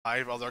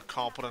5 other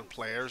competent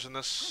players in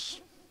this.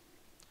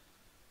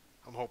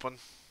 I'm hoping.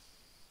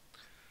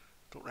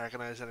 Don't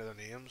recognize any of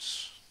their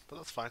names, but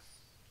that's fine.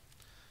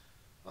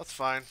 That's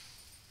fine.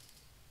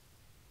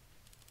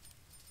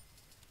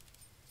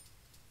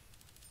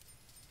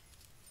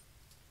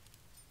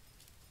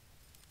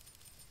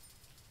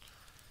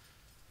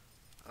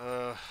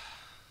 Uh,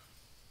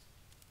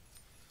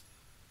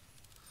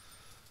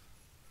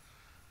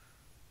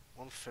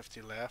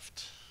 150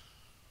 left.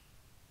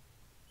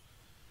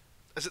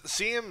 Is it the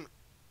same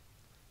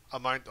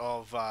amount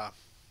of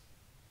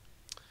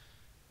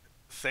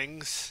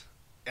things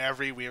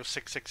every wave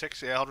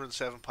 666? Yeah,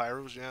 107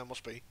 pyros. Yeah, it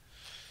must be.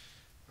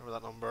 Remember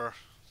that number?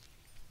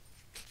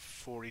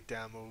 40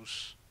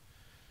 demos,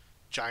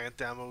 giant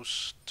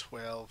demos,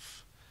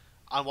 12.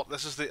 And what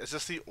this is the is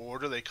this the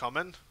order they come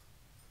in?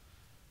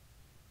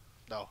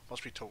 No,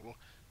 must be total.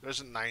 There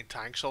isn't 9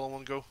 tanks all in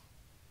one go.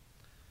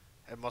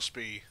 It must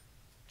be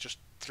just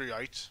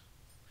throughout.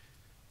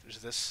 There's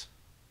this.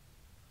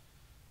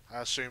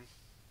 I assume.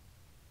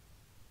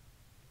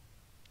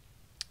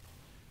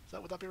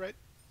 Would that be right?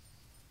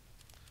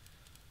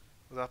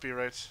 Would that be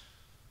right?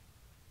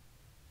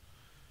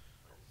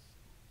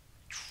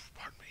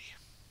 Pardon me.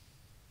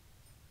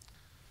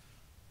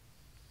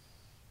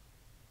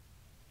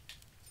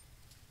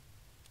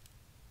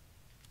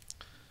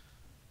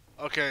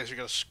 Okay, so you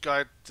got a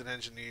scout, an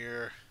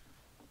engineer.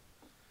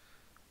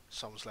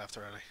 Someone's left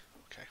already.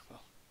 Okay,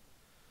 well.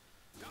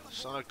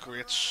 It's not a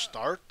great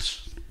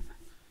start.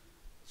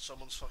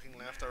 Someone's fucking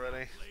left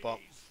already, but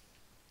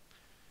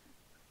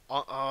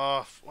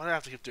why do I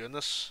have to keep doing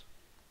this?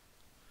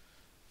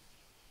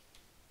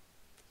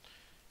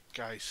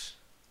 Guys,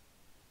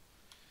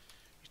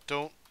 you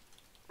don't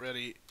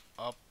ready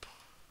up.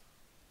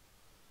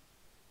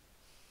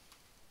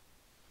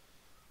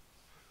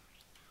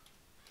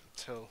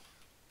 Until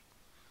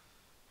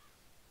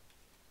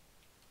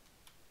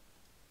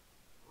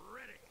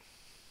ready.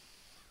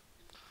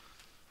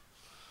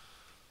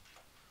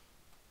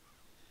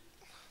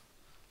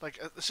 Like,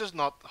 this is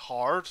not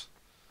hard.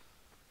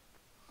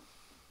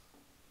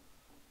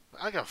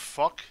 I don't give a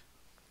fuck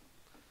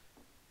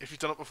if you've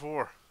done it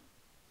before.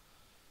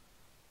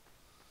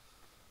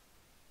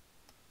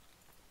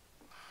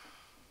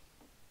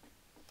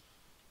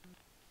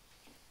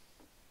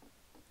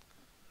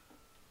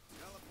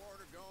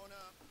 Teleporter going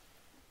up.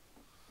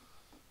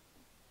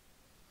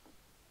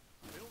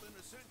 Building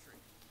a sentry.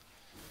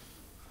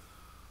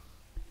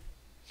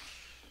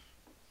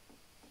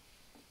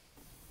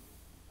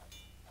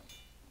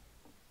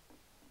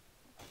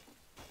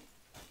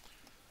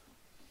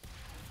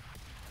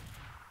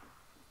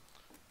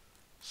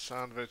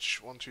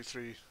 Sandwich, 1, 2,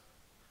 3.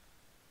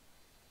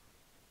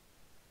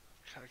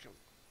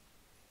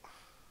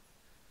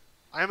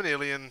 I'm an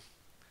alien.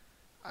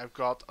 I've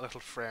got a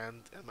little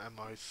friend in my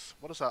mouth.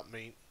 What does that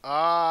mean?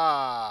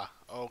 Ah,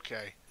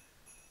 okay.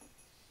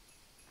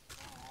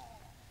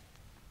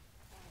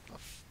 The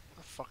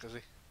fuck is he?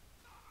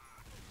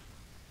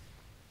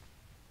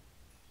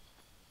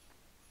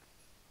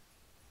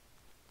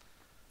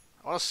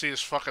 I want to see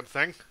his fucking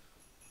thing.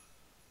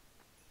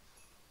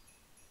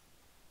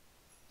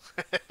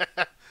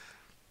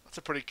 That's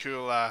a pretty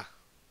cool, That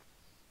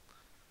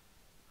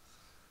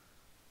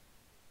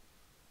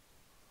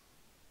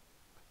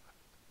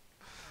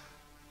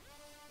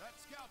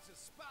scout's a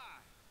spy.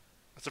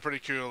 that's a pretty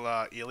cool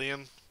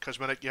alien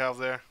cosmetic you have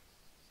there,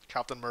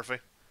 Captain Murphy.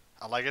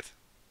 I like it.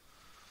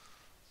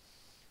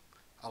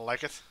 I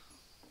like it.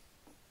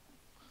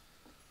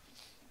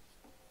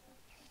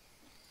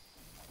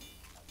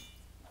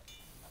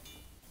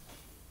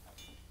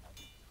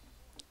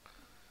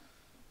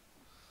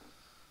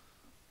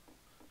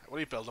 What are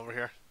you building over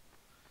here?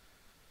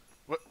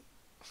 What?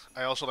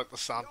 I also like the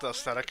Santa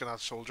aesthetic in that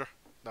soldier.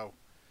 No.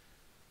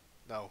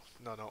 No.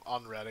 No, no.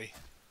 Unready.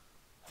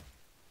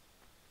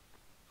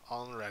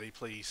 Unready,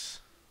 please.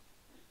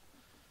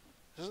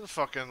 This isn't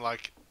fucking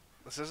like...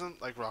 This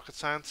isn't like rocket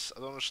science. I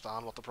don't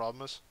understand what the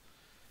problem is.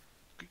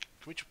 Can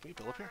we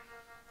build up here?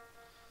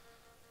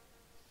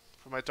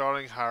 For my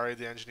darling Harry,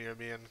 the engineer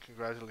man,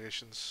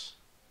 congratulations.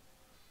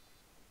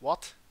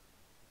 What?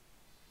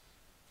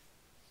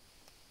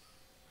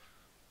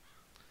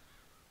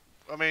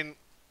 I mean,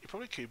 you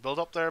probably could build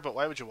up there, but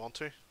why would you want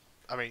to?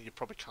 I mean, you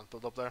probably can't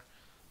build up there,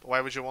 but why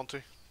would you want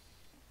to?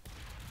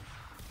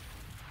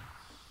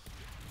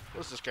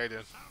 What is this guy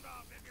doing? Sound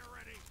off if you're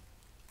ready.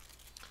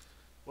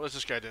 What is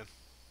this guy doing?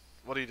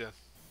 What are you doing?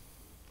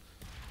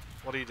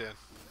 What are you doing?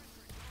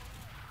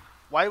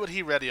 Why would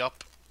he ready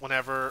up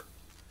whenever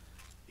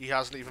he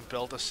hasn't even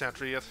built a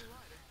sentry yet?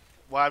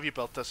 Why have you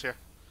built this here?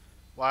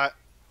 Why?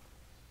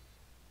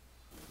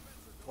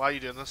 Why are you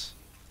doing this?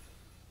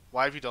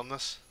 Why have you done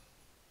this?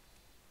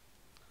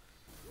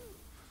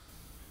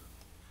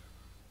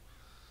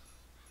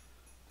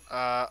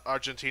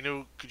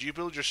 Argentino, could you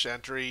build your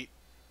sentry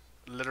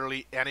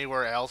literally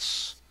anywhere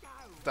else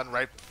than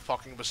right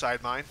fucking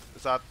beside mine?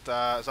 Is that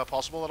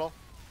possible at all?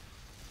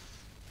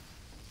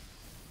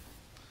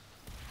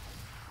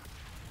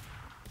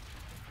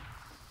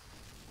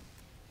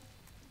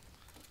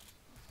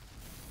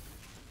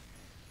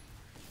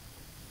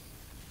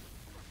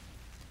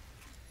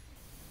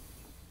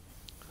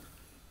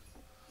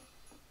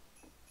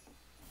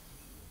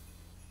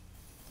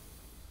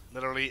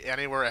 literally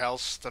anywhere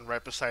else than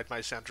right beside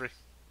my sentry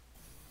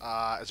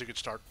is a good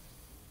start.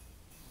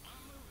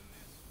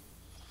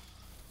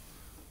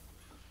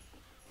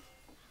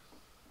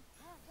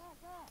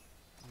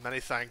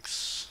 Many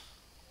thanks.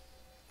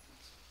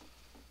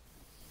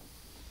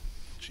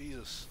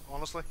 Jesus,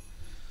 honestly.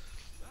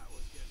 That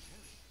was getting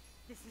heavy.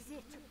 This is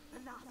it. The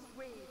last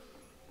wave.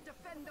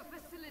 Defend the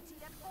facility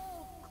at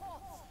all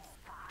costs.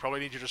 Probably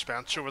need your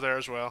dispenser over there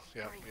as well.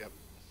 Yep, yep.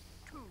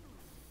 2,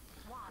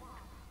 1.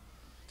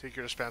 Take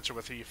your dispenser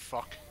with you, you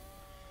fuck.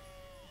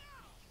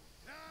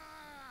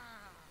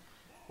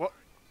 What?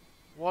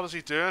 What is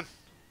he doing?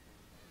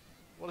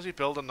 What is he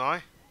building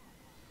now?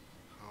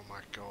 Oh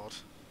my god.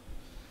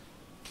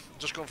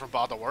 Just going from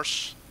bad to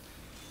worse.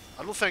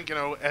 I don't think, you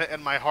know,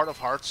 in my heart of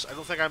hearts, I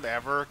don't think I'm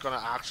ever going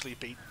to actually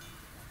beat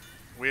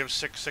Wave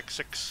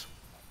 666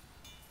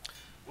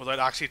 without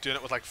actually doing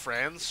it with, like,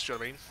 friends, do you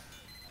know what I mean?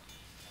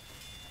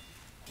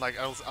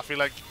 Like, I feel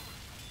like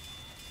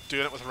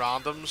doing it with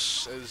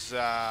randoms is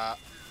a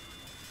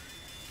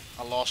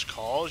lost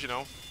cause, you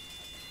know?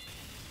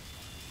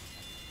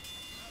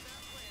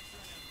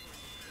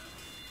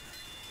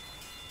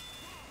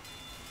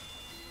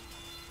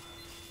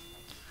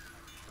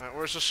 Right,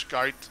 where's the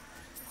scout?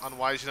 And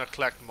why is he not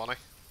collecting money?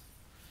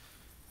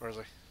 Where is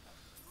he?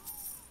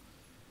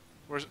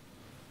 Where's...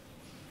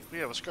 We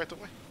have a scout, don't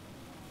we?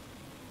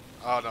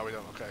 Oh, no, we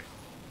don't. Okay.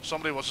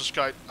 Somebody was a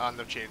scout and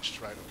they've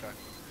changed. Right, okay.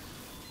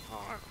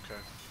 Alright,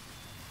 okay.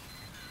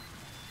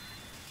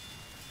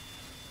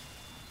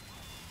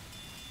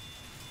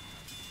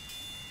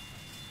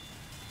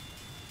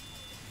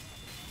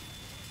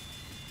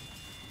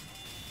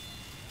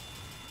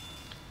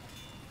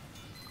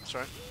 That's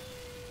right.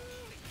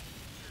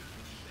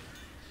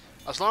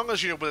 As long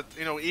as, you know, but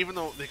you know, even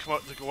though they come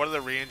out, they go out of the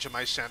range of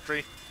my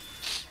sentry,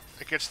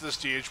 it gets to the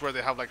stage where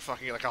they have like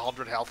fucking like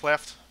 100 health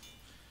left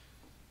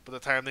by the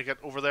time they get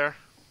over there.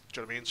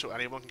 Do you know what I mean? So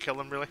anyone can kill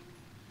them, really.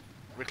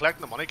 Are we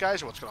collecting the money,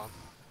 guys, or what's going on?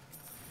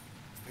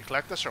 We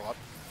collect this or what?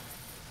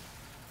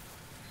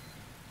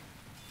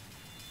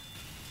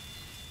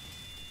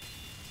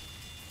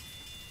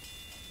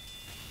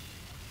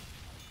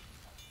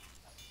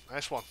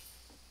 Nice one.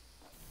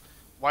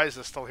 Why is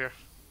this still here?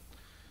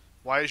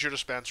 Why is your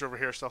dispenser over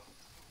here still?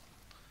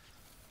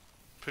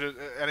 Put it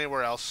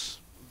anywhere else.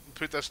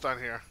 Put this down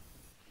here.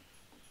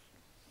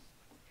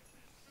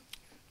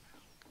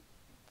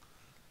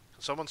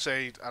 Can someone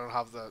say I don't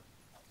have the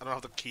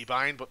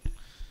keybind, but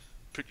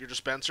put your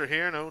dispenser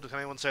here? No? Did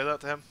anyone say that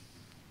to him?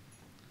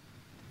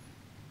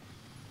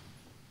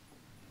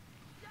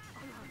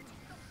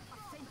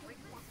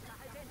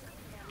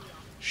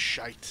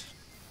 Shite.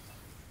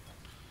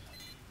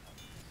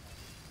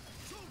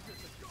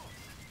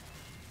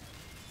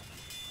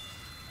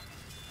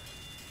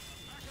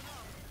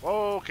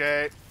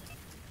 Okay.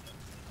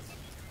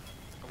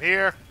 I'm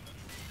here.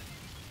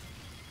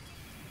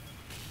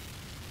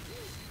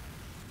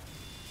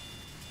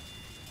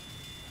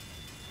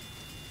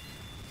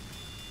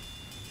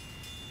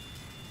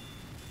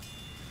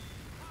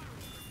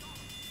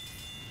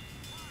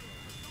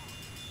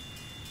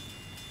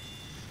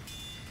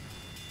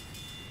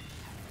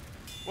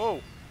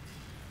 Whoa.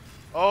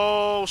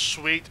 Oh,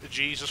 sweet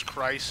Jesus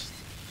Christ.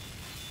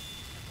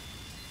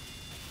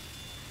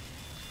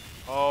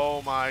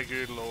 Oh my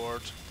good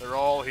lord. They're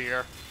all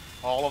here.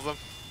 All of them.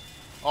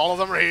 All of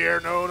them are here.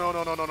 No, no,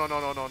 no, no, no, no, no,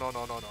 no, no, no,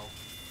 no, no, no.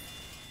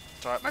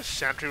 It's alright, my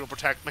sentry will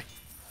protect me.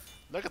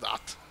 Look at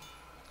that.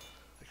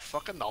 Like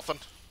fucking nothing.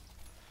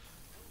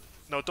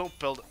 No, don't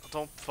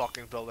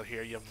fucking build it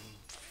here, you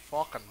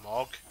fucking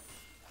mug.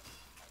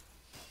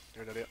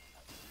 You're an idiot.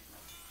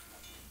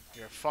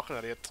 You're a fucking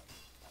idiot.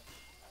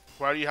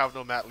 Why do you have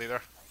no metal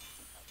either?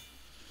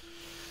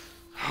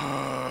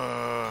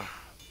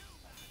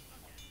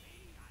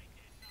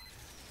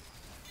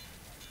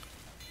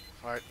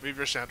 Alright, leave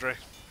your sentry.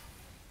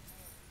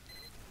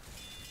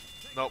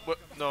 No,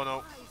 no,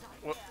 no.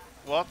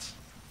 What?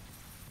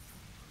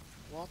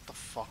 What the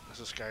fuck is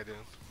this guy doing?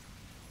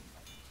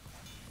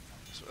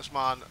 This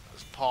man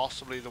is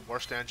possibly the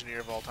worst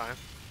engineer of all time.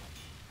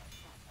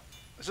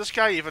 Is this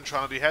guy even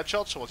trying to do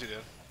headshots, or what's he doing?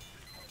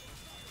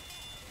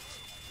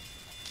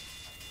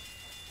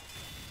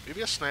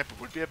 Maybe a sniper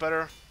would be a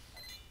better...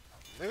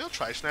 Maybe I'll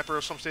try sniper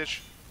at some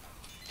stage.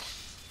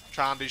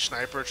 Try and do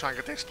sniper, try and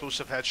get the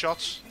explosive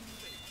headshots.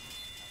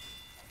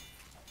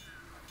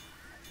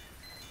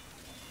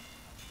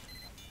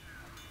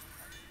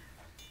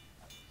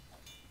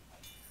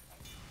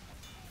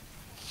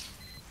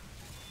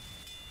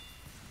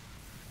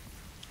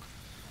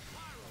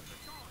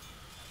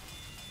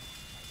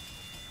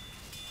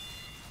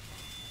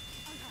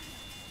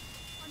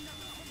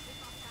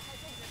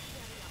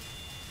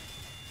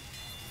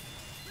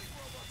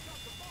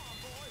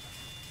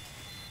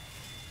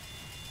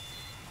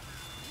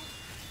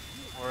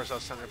 Where's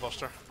that sentry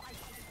buster?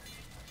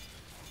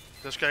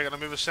 This guy gonna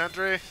move a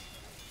sentry?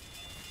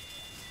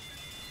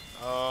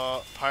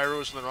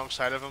 Pyro's on the wrong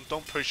side of him.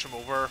 Don't push him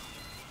over.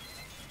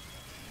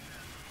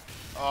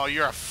 Oh,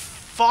 you're a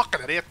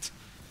fucking idiot.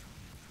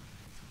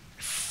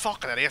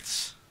 Fucking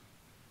idiots.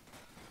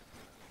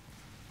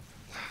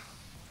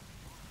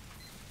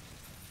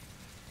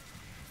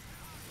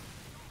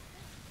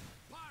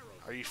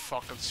 Are you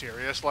fucking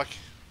serious? Like,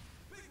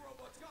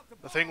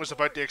 the thing was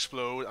about to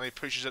explode and he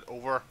pushes it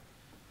over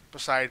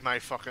beside my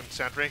fucking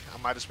sentry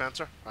and my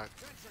dispenser. Right.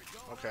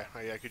 Okay. Oh,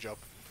 yeah, good job.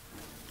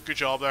 Good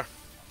job there.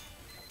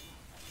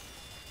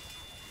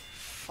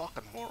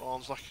 Fucking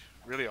morons, like,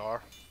 really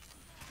are.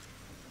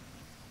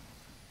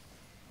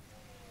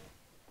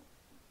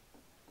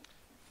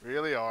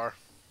 Really are.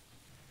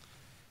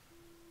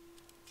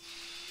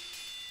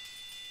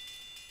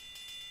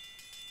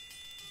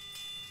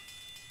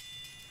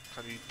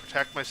 Can you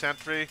protect my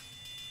sentry?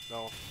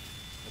 No.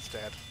 It's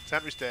dead.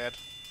 Sentry's dead.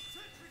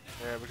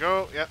 There we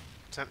go. Yep.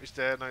 Sentry's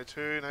dead now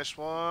too. Nice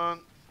one.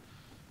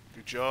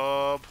 Good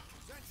job.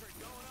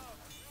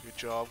 Good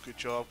job, good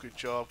job, good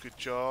job, good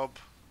job.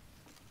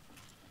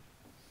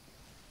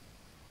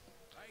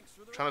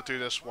 Trying to do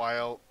this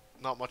while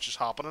not much is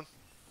happening.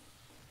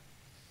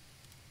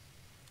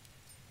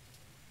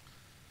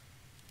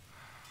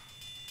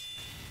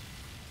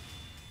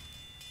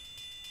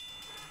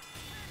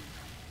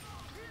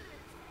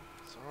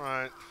 It's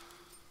alright.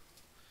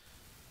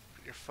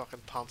 Put your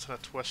fucking pants in a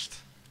twist.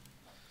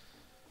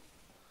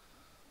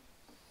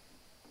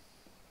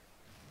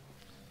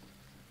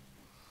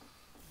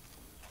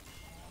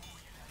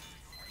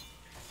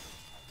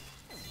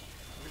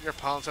 Put your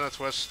pants in a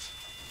twist.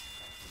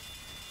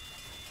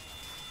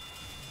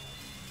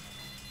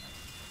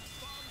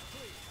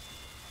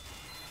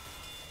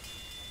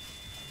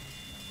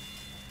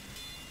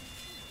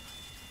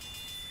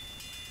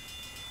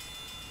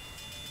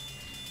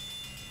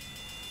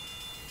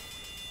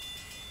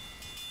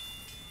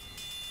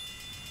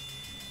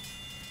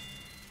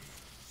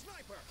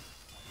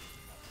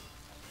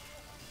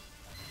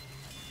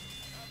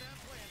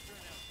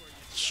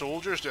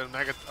 Soldiers doing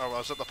mega, or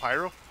was it the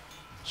pyro?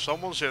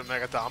 Someone's doing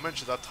mega damage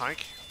to that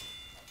tank.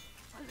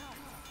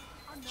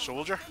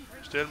 Soldier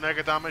is doing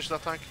mega damage to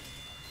that tank.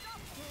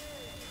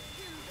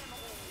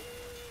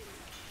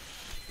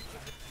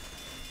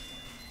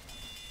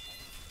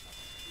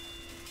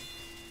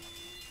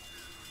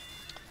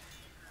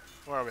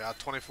 Where are we at?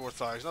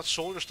 24,000. That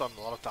soldier's done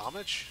a lot of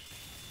damage.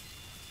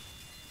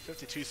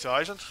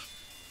 52,000.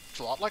 It's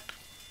a lot, like.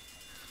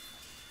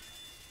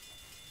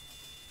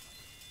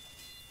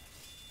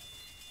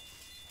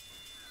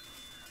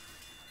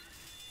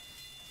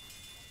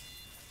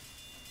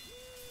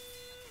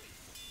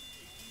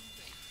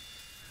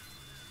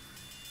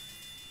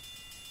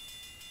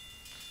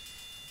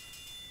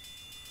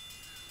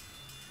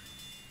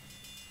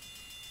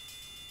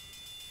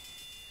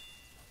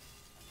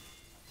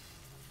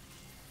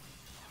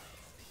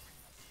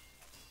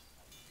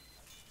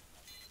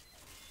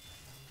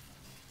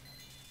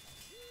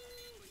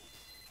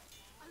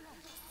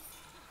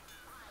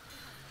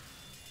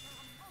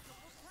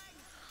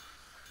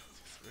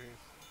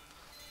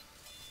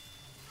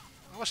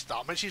 How much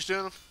damage he's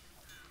doing?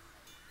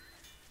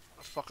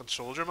 A fucking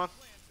soldier, man.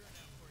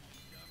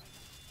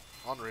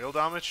 Unreal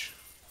damage.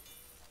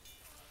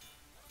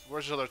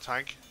 Where's his other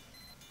tank?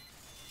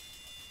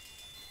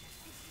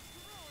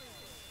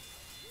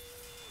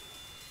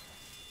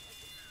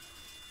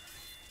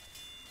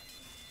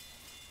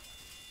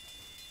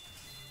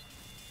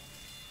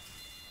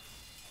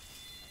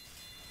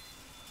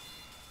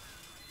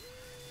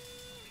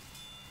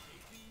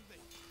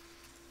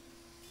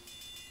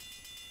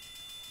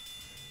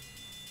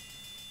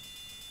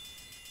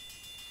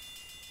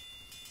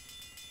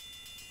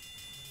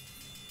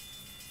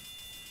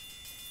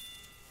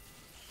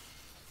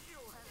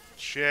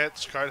 Shit,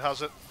 Scout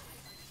has it.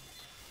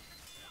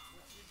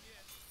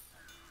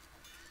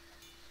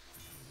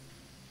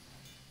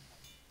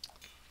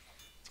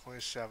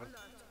 $27.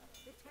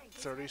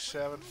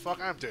 37. Fuck,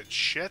 I'm doing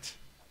shit.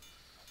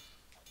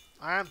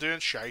 I am doing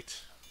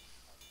shite.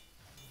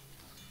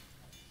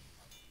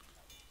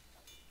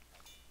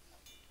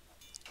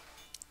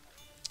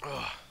 Ugh.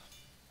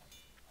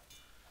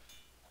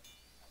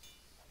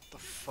 What the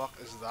fuck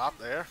is that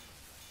there?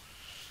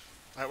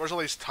 Right, where's all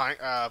these tank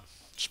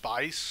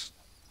spies?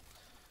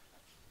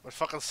 With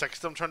fucking 6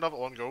 of them turned up at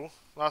one go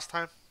last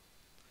time.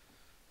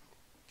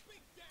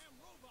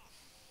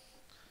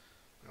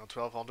 You know,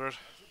 1200.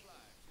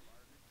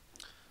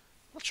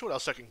 Not sure what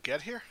else I can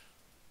get here.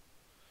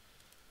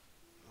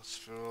 Let's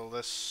fill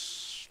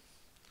this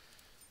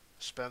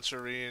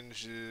Spencer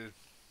range.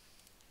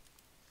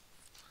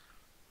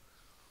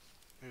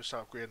 Maybe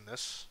start upgrading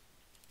this.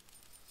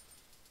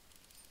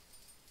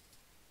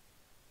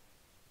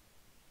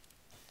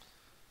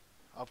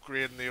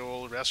 Upgrading the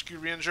old Rescue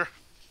Ranger.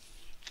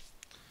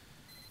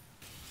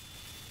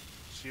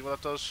 See what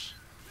it does.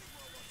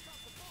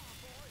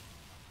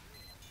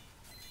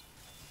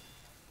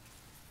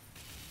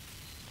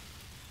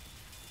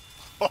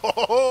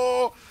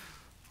 Oh,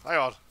 hang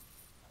on.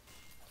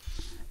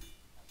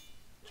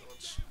 So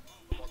it's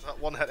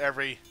one hit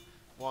every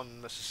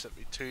 1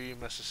 Mississippi, 2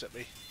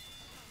 Mississippi.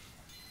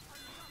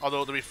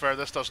 Although to be fair,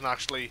 this doesn't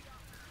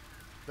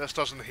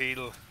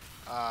heal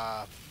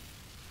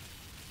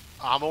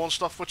ammo and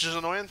stuff, which is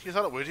annoying. You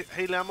thought it would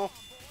heal ammo.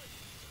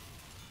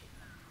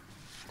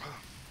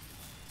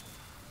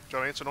 Do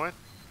you know what I mean? It's annoying.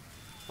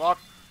 Fuck.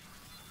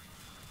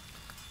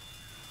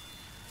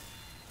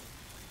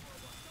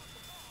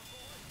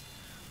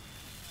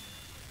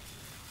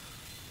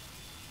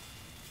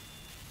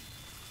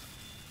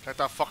 Take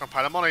that fucking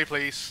pile of money,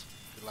 please.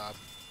 Good lad.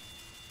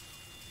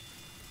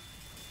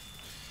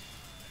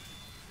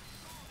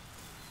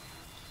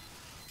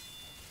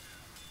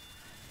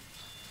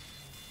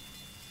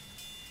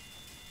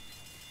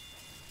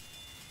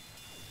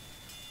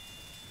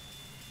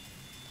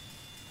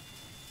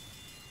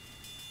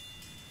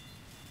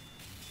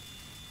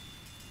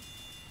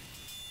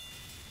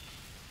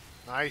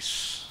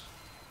 Nice.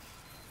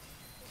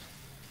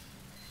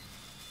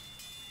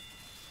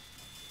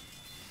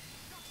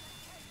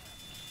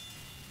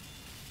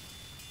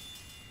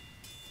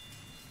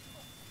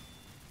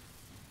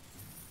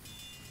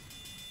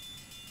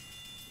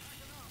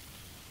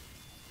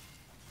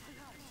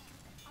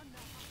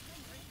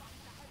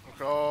 Oh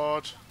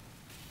god.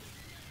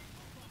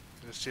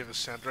 Let's save the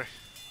sentry.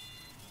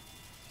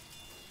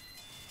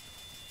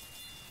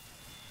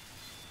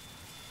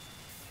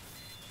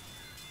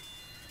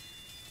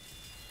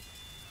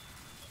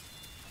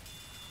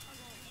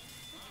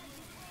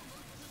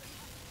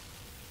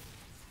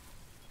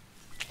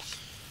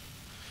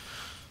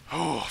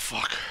 Oh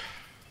fuck.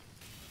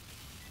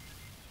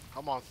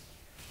 Come on.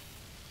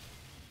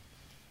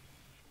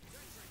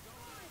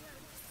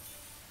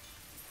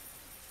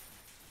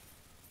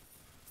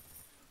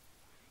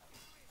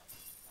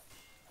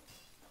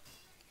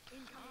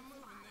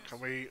 Can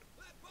we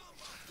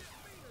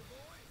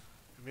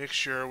make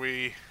sure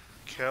we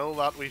kill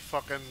that we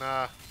fucking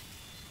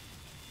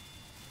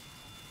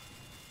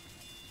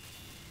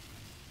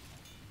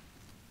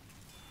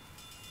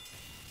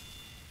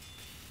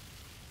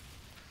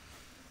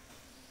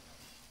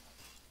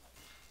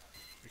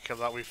we kill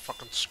that we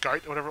fucking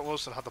scout or whatever it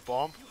was that had the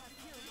bomb?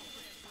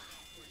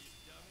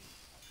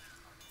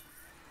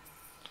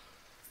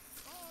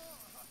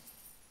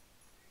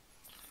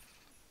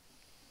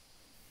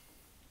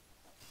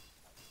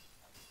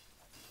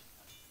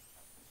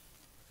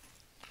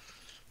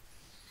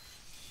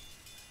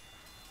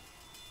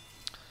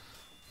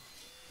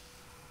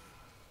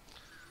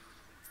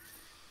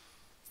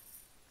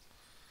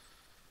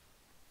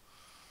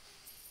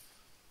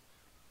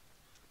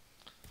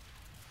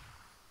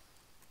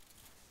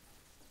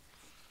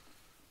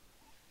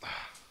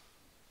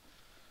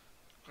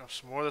 Grab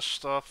some more of this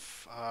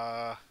stuff.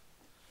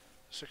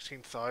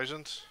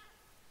 16,000.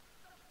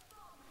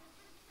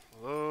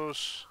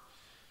 Those.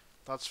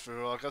 That's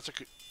full. That's a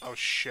good. Oh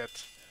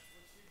shit.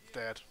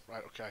 Dead.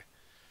 Right, okay.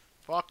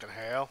 Fucking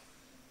hell.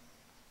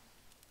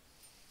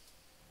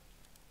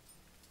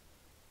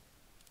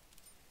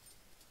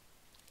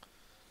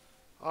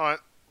 Alright.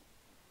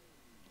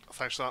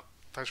 Thanks for that.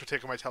 Thanks for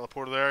taking my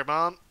teleporter there,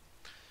 man.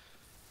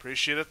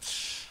 Appreciate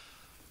it.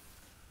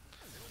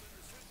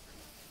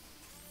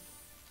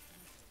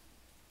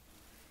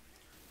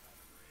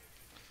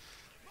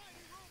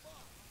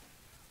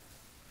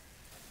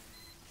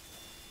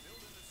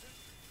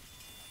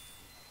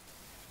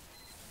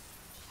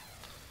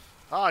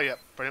 Ah, yep,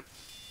 brilliant.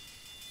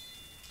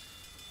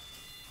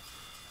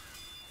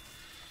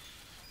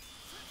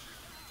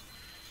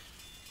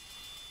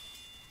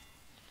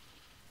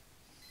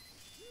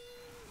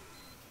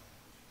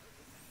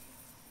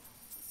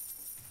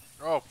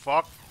 Oh,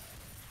 fuck.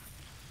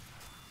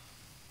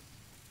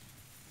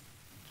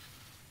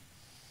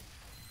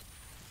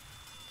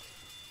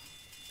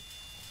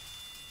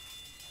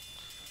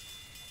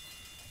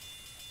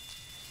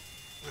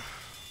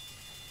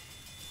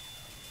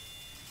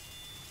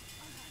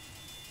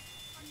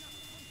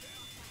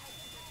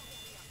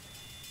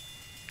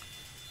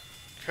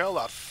 Kill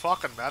that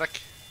fucking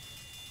medic.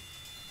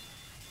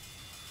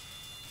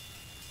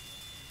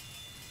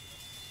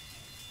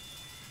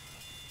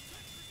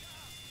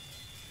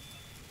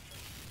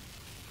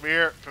 Come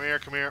here, come here,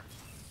 come here.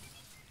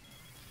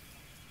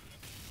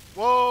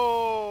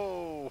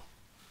 Whoa!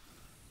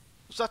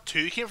 Was that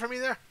two came from me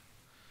there?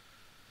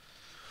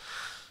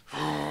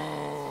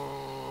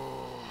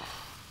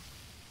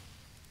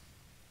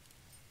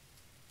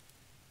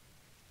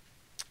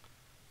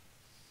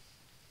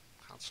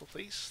 Cancel,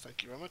 please.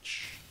 Thank you very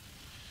much.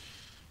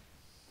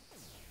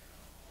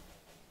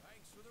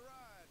 Thanks for the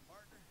ride,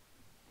 partner.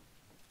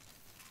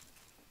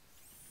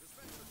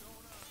 Dispenser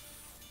going up.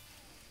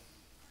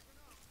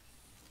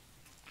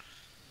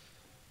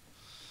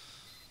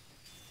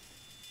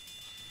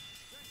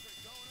 Sentry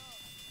going up.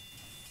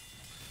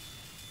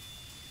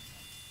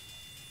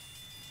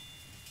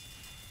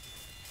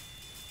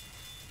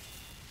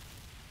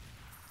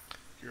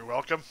 You're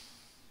welcome.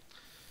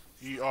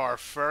 You are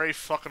very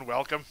fucking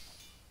welcome.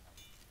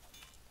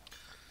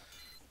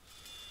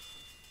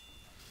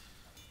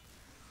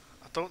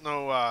 I don't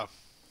know, I'm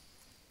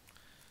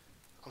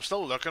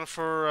still looking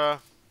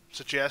for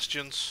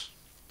suggestions.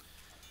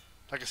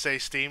 Like I say,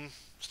 Steam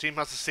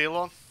has a sale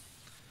on.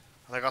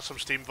 And I got some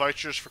Steam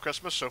vouchers for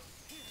Christmas, so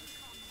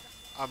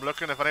I'm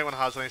looking if anyone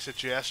has any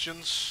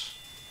suggestions.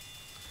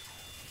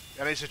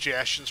 Any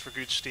suggestions for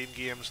good Steam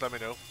games, let me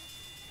know.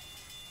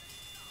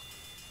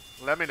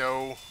 Let me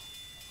know.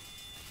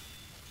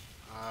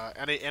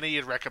 Any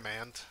you'd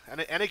recommend.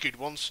 Any good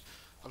ones.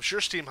 I'm sure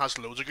Steam has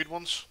loads of good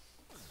ones.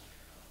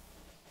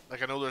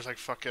 Like I know there's like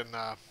fucking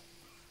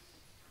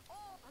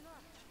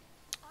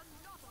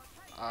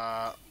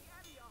I've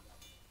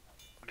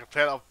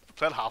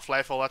played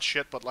Half-Life, all that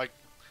shit, but like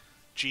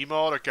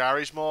Gmod or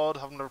Gary's Mod,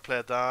 haven't never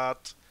played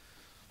that.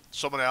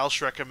 Someone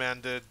else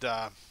recommended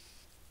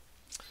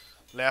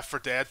Left 4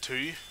 Dead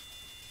 2.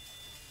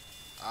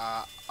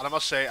 And I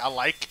must say, I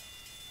like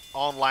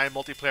online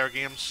multiplayer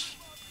games.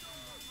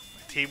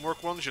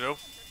 Teamwork ones, you know.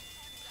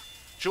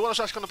 Do you know what I was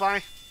actually going to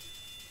buy?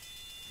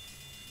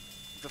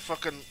 The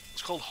fucking...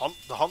 It's called Hunt.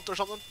 The Hunt or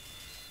something?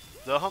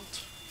 The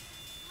Hunt?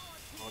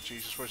 Oh,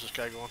 Jesus, where's this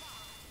guy going?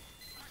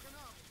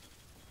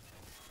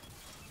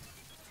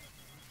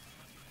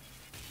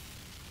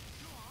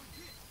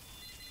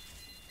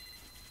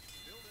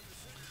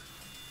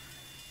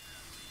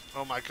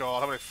 Oh my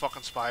god, how many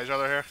fucking spies are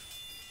there here?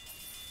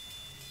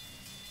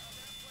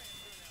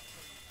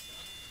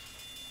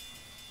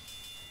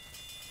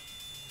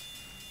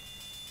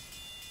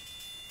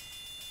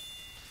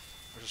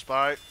 There's a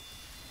spy.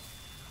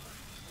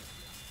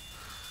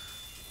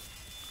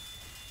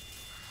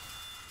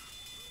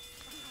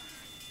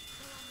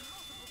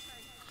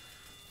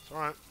 It's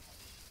alright.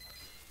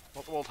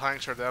 Multiple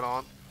tanks are dead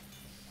on.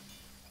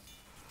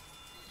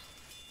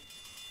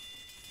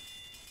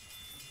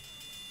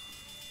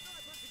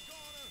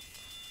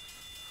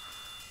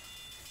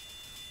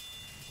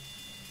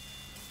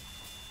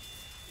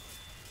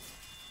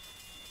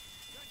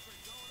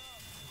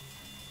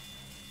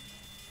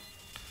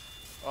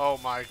 Oh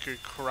my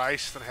good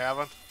Christ in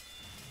heaven.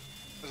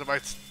 There's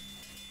about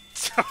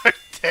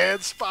 10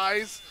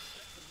 spies.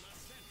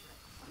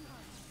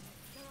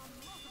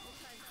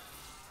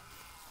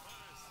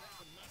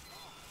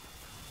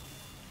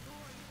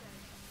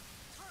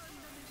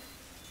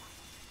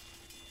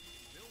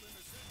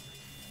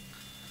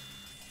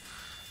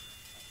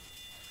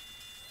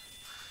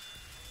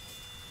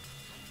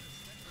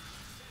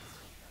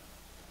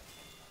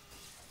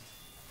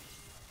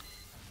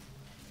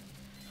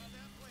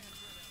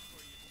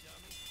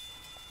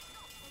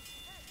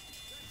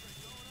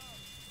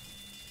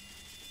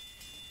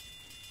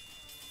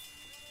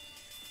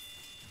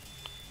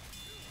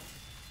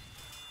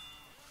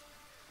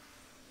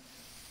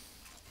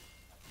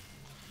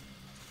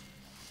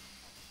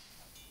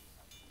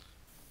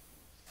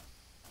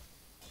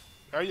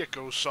 There you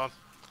go, son.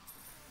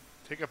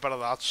 Take a bit of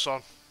that,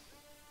 son.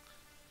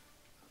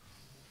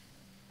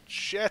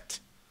 Shit.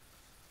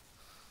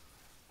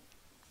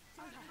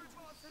 There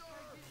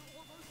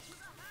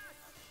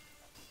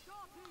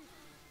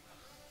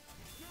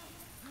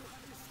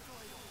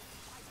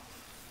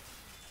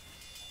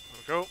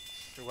we go.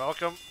 You're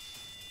welcome.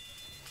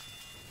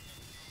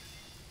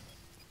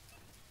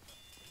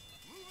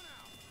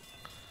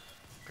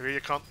 Here you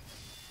cunt.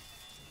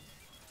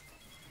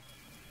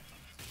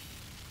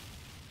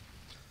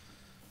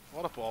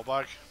 What a ball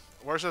bag.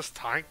 Where's this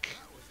tank?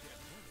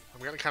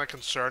 I'm getting kind of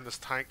concerned this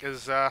tank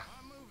is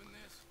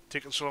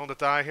taking so long to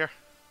die here.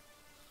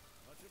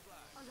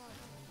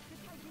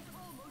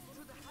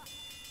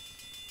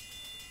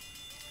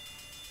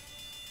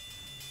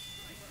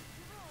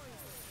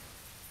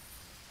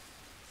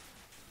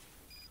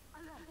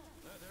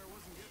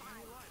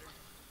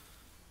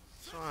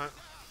 It's alright.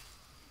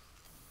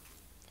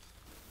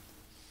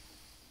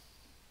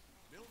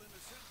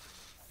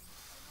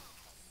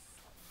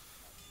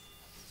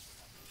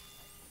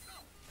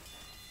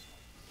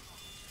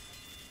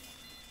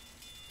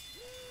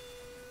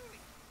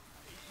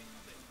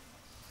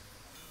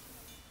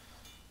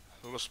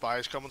 Little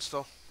spies coming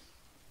still.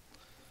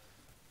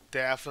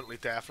 Definitely,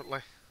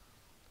 definitely.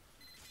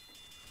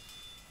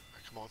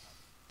 Come on.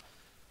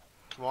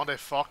 Come on, they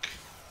fuck.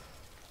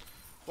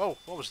 Whoa,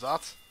 what was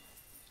that?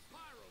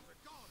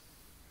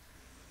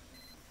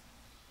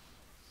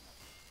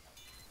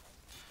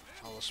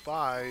 All the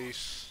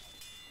spies.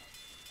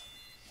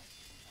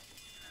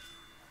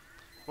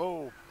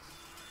 Whoa.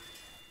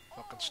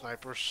 Fucking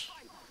snipers.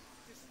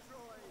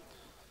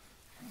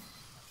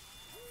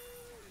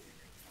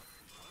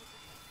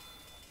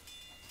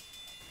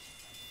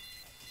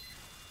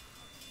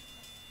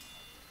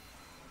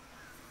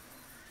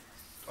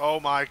 Oh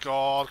my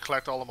god,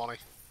 collect all the money.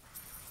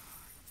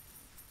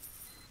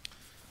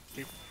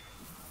 Keep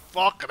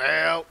fucking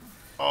hell.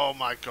 Oh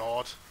my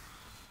god.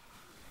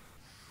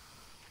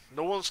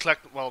 No one's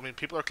collecting, well, I mean,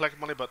 people are collecting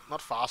money, but not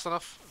fast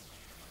enough.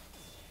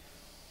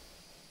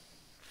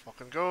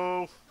 Fucking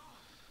go.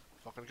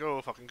 Fucking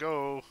go, fucking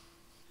go.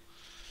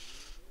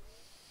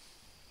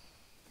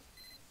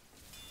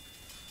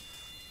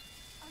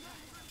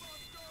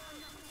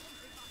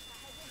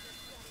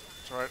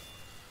 It's alright.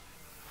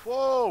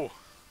 Whoa!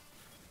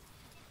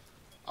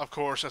 Of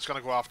course, it's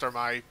gonna go after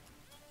my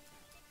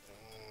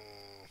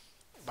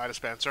my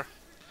dispenser.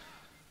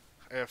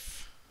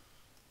 If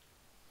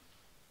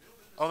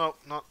oh no,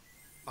 not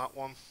that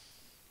one.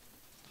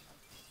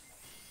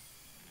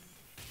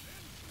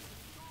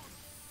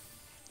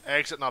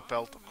 Exit not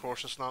built. Of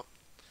course, it's not.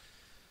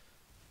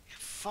 You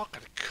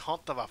fucking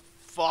cunt of a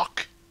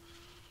fuck.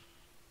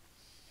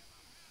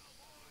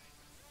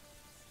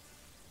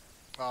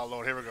 Oh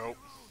lord, here we go.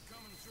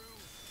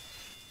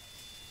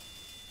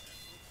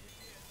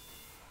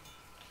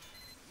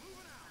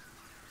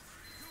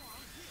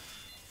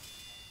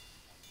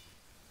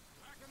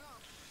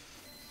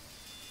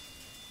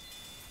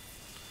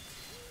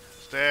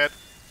 dead.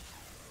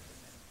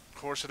 Of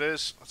course it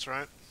is. That's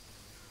right.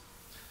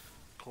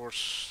 Of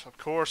course. Of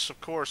course.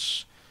 Of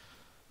course.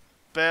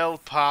 Bell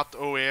Pat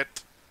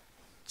 08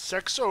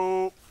 60.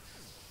 How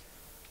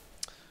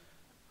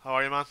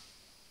are you, man?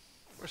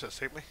 Where's this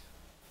take me?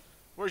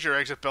 Where's your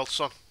exit belt,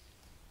 son?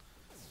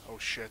 Oh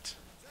shit.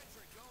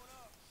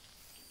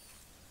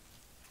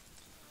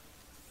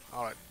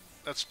 Alright,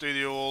 let's do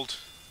the old...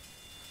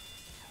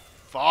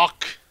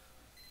 Fuck!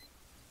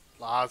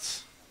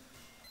 Lads.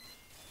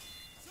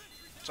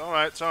 It's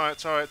alright, it's alright,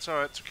 it's alright, it's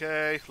alright, it's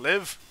okay.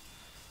 Live!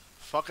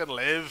 Fucking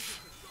live!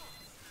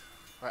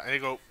 Right, I need to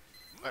go.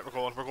 Right, we're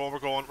going, we're going, we're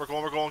going, we're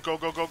going, we're going. Go,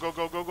 go, go, go,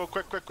 go, go, go,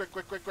 quick, quick, quick,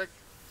 quick, quick, quick.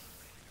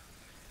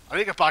 I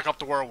need to get back up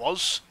to where I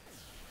was.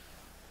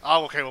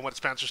 Oh, okay, well,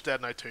 Spencer's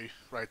dead now too.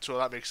 Right, so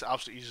that makes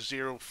absolutely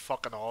zero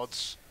fucking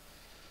odds.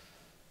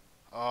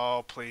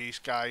 Oh, please,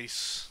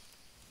 guys.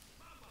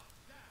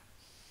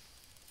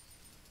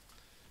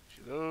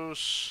 See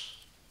those.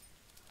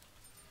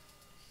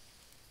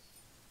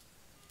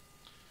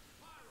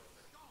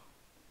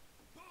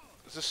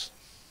 Is this...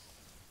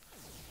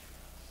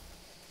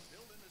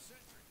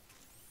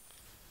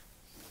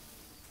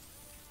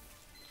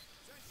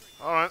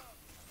 Alright.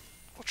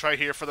 We'll try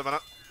here for the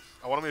minute.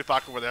 I want to move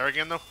back over there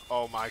again, though.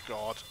 Oh my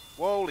god.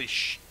 Holy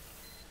sh...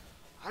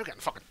 I'm getting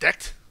fucking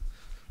dicked.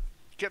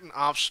 Getting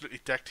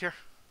absolutely dicked here.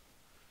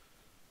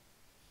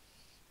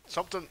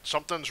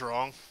 Something's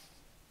wrong.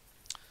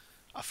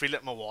 I feel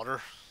it in my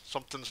water.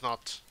 Something's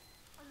not...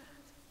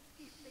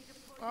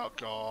 Oh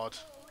god.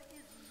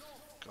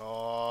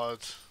 God.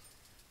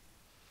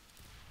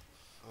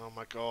 Oh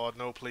my god,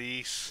 no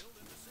please.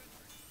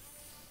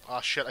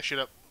 Ah shit, I should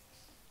have...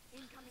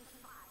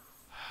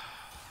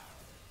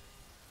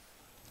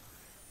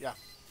 Yeah.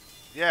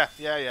 Yeah,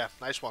 yeah, yeah.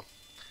 Nice one.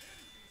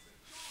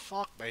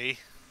 Fuck me.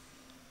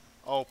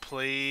 Oh,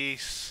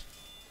 please.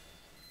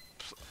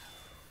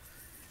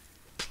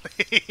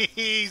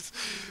 Please.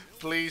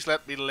 Please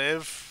let me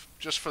live.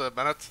 Just for the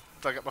minute.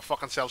 Till I get my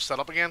fucking self set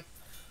up again.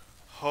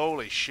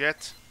 Holy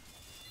shit.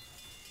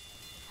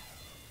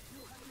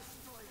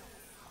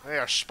 They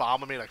are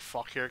spamming me like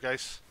fuck here,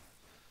 guys.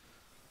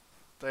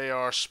 They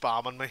are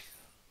spamming me.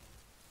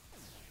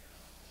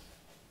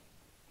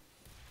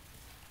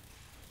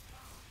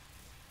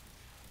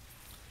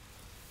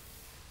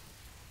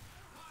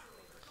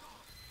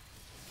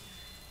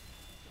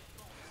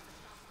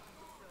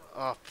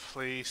 Oh,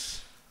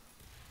 please.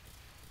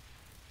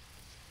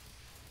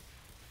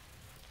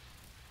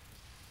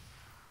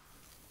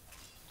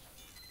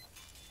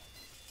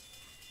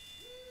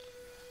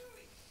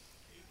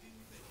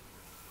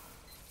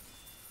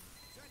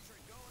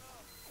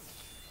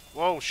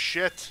 Whoa,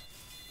 shit.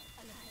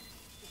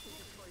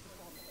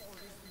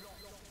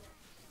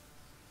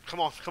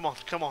 Come on, come on,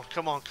 come on,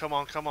 come on, come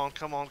on, come on,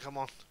 come on, come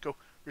on. Go.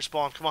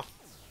 Respawn, come on.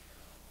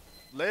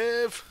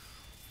 Live!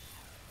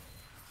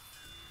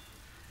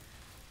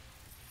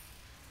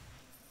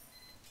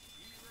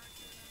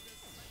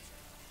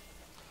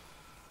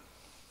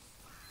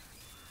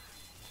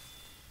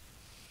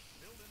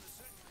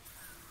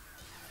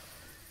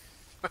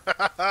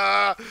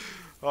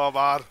 Oh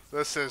man,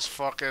 this is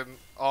fucking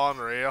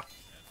unreal.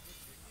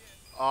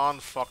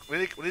 We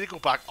need to go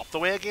back up the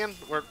way again.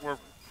 We're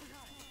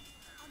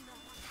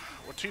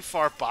too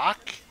far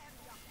back.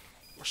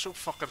 We're so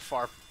fucking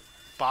far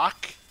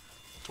back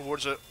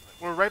towards it.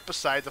 We're right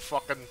beside the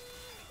fucking...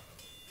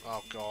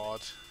 Oh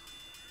god.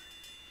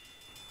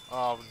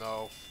 Oh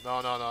no.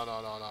 No, no, no,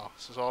 no, no, no.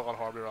 This is all gone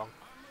horribly wrong.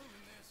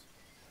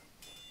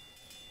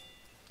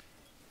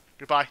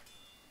 Goodbye.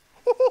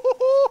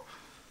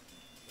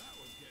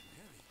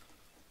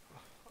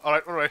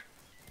 Alright, we're away.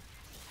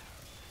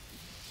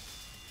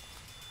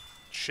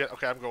 Shit,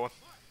 okay, I'm going.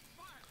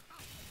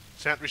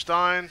 Sentry's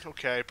down.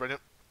 Okay,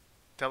 brilliant.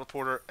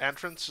 Teleporter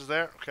entrance is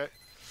there. Okay.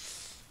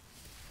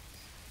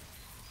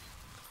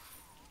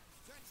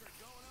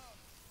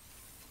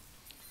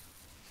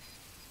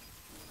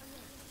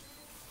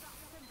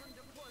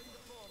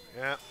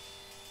 Yeah.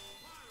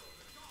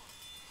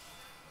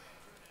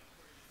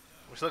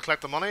 We still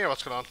collect the money or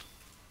what's going on?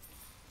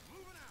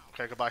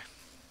 Okay, goodbye.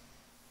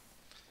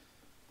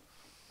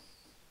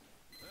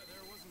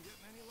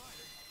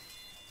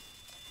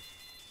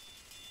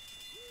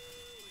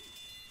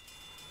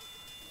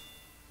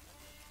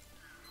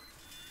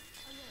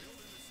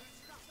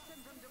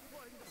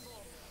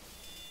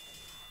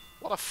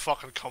 What a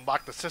fucking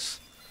comeback this is.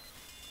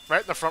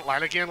 Right in the front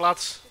line again,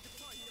 lads.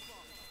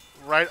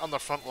 Right on the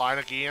front line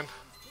again.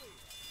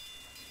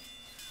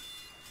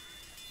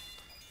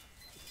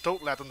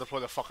 Don't let them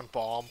deploy the fucking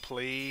bomb,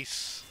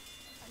 please.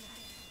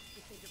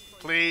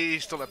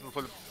 Please don't let them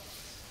deploy the...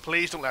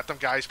 Please don't let them,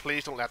 guys.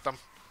 Please don't let them.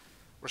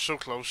 We're so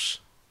close.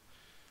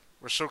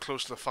 We're so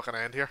close to the fucking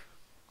end here.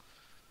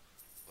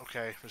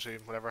 Okay, resume,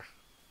 whatever.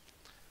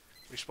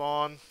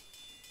 Respawn.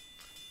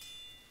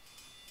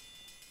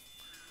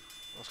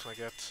 What else can I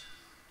get?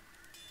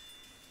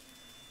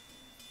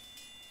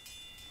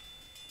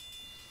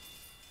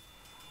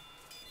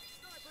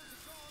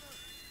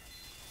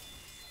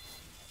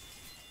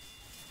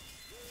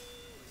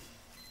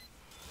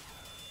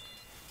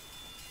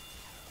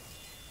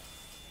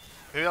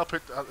 Maybe I'll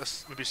put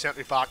this maybe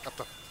sentry back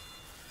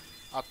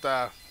at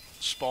the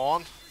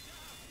spawn.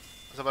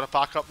 As a bit of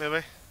backup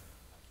maybe.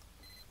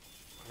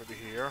 Maybe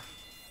here.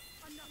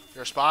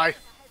 You're a spy.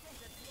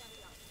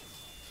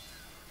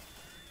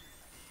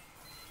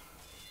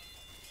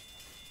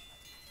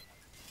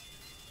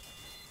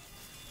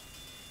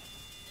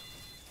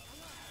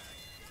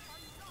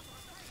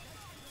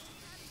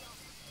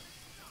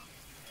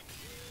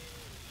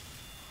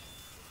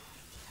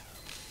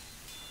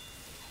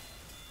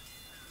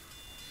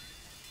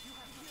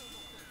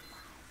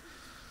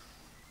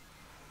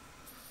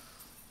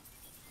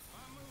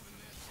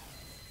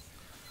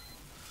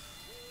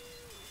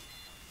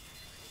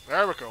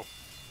 There we go.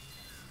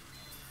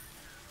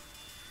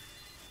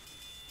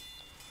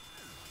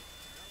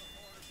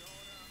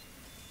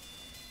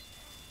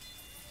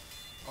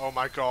 Oh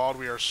my god,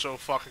 we are so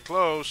fucking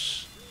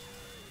close.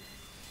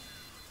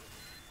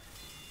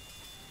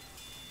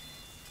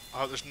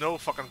 Oh, there's no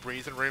fucking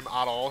breathing room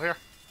at all here.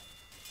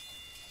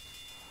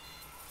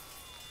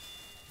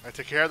 I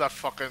take care of that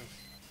fucking...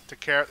 Take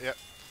care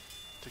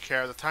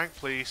of the tank,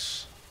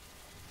 please.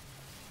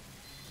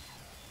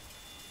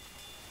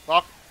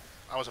 Fuck.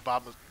 That was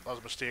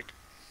a mistake.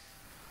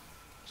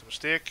 It's a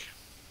mistake.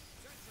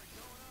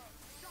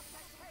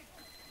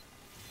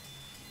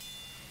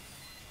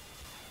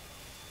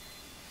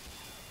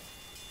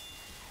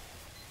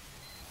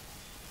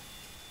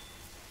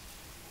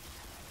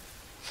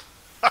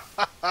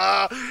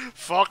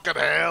 Fucking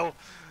hell.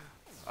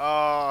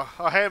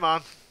 Oh, hey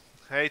man.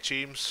 Hey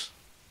teams.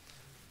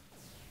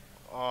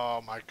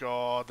 Oh my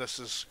god, this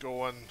is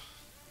going...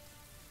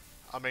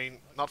 I mean,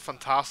 not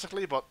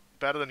fantastically, but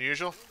better than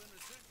usual.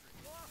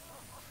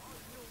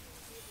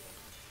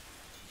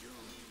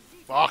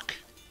 Fuck.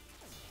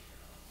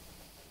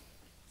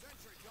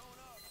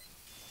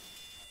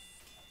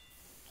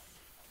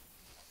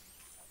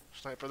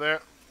 Sniper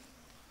there.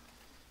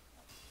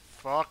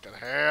 Fucking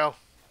hell.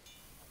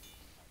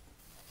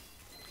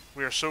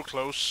 We are so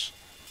close.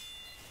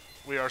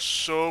 We are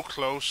so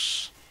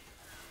close.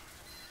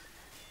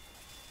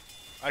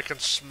 I can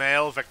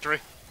smell victory.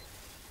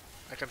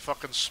 I can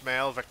fucking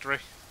smell victory.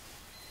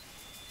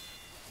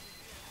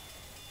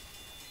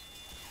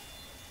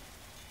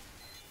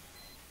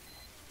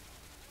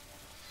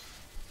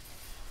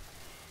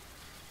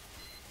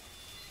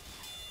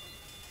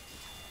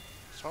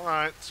 It's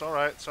alright, it's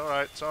alright, it's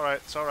alright, it's alright,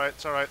 it's alright,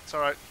 it's alright, it's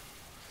alright.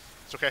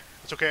 It's okay,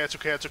 it's okay, it's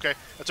okay, it's okay,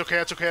 it's okay,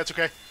 it's okay, it's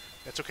okay.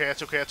 It's okay,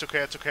 it's okay, it's okay,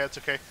 it's okay, it's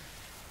okay.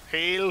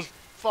 Heal!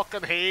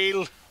 Fucking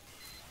heal!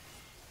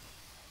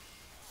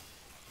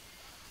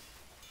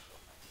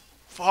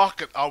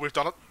 Fuck it! Oh, we've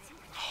done it.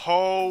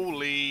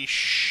 Holy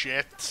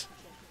shit.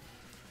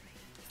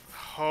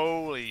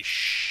 Holy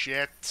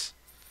shit.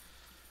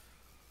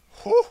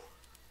 Whew!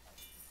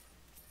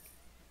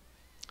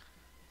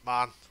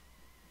 Man.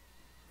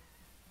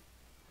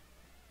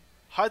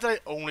 How did I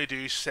only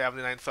do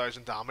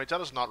 79,000 damage? That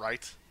is not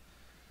right.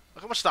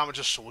 Look how much damage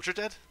a soldier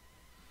did.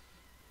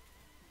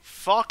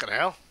 Fucking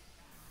hell.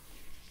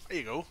 There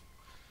you go.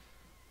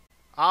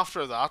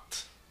 After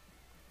that,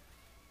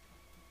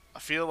 I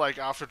feel like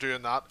after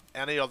doing that,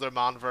 any other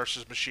man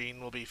versus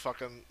machine will be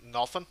fucking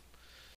nothing.